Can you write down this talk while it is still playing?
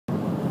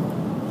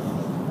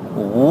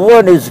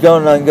What is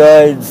going on,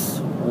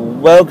 guys?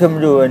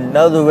 Welcome to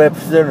another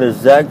episode of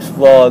Zach's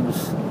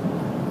Vlogs.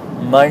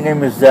 My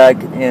name is Zach,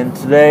 and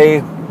today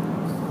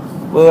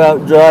we're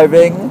out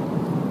driving,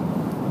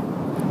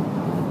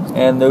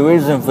 and the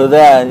reason for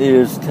that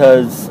is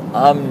because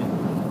I'm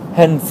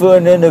heading for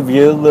an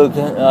interview. Look,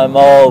 I'm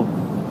all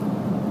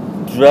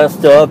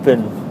dressed up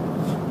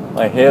and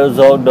my hair's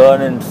all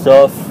done and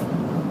stuff,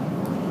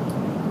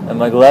 and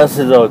my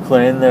glasses are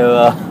clean.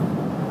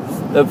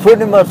 They're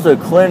pretty much the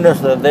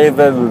cleanest that they've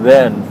ever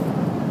been.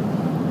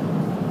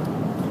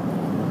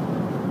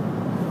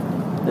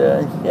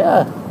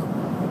 Yeah.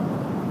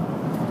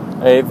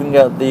 I even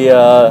got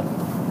the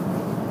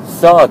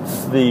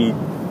socks. The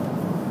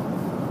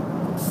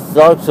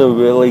socks are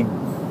really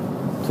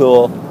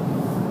cool.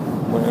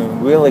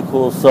 Really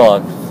cool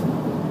socks.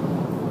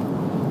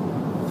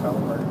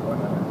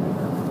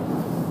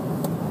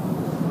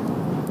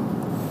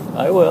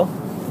 I will.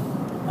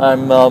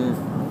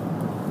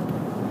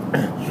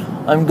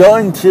 I'm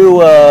going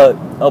to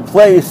a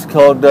place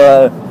called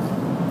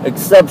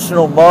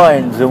Exceptional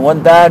Minds, and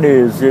what that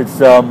is, it's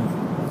a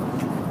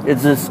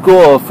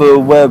school for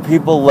where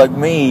people like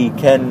me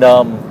can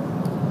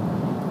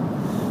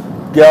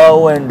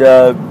go and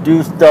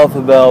do stuff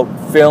about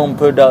film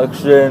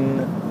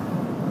production,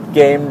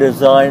 game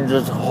design,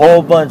 just a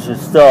whole bunch of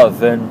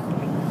stuff. And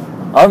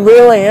I'm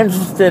really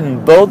interested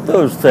in both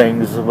those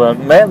things, but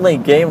mainly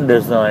game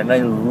design. I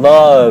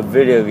love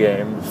video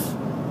games.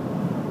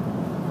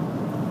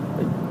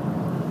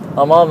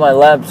 I'm on my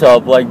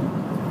laptop like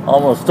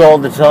almost all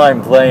the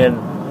time playing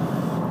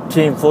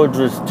Team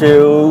Fortress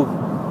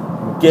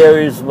 2,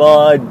 Garry's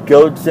Mod,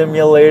 Goat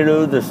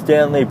Simulator, the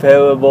Stanley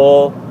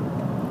Parable.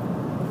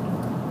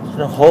 Just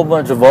a whole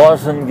bunch of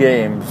awesome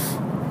games.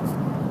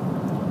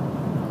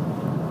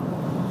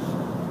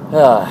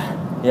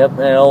 Yep,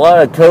 and a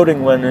lot of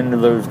coding went into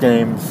those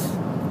games.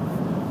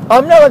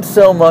 I'm not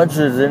so much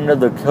as into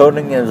the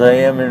coding as I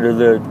am into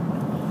the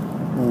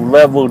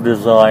level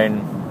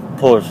design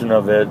portion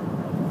of it.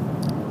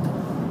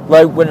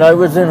 Like when I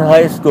was in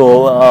high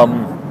school,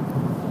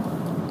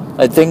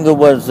 I think it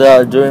was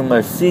during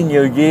my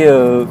senior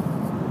year,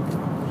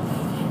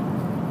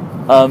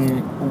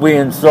 we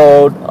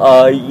installed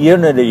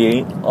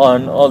Unity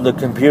on all the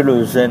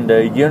computers, and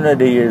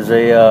Unity is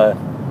a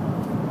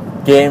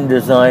game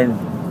design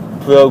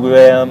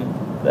program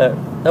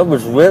that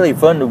was really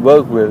fun to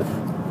work with.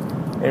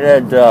 It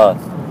had,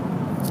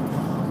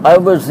 I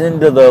was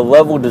into the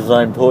level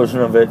design portion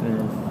of it,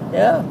 and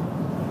yeah,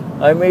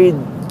 I made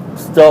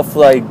stuff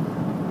like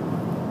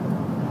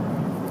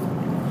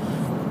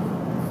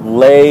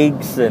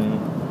lakes and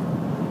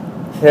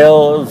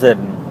hills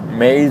and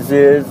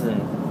mazes,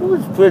 and it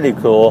was pretty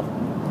cool.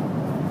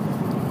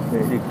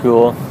 Pretty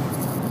cool.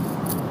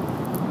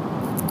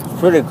 It's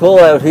pretty cool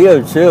out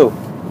here too.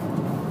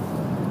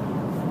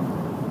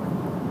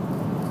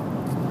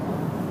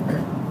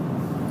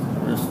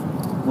 Just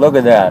look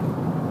at that.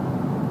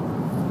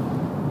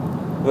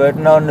 We're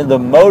heading onto the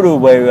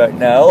motorway right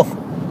now,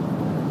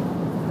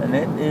 and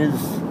it is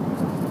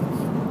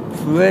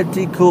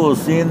pretty cool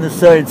seeing the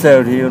sights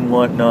out here and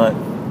whatnot.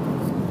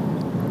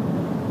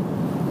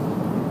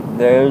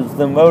 There's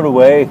the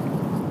motorway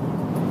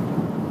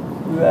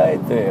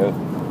right there.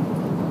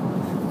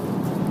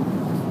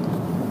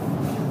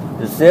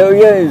 This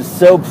area is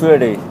so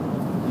pretty.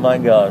 My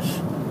gosh.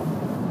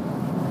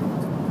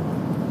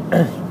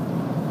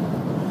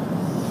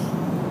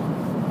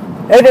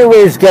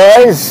 Anyways,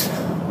 guys,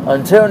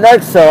 until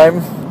next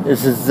time,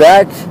 this is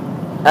Zach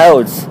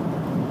out.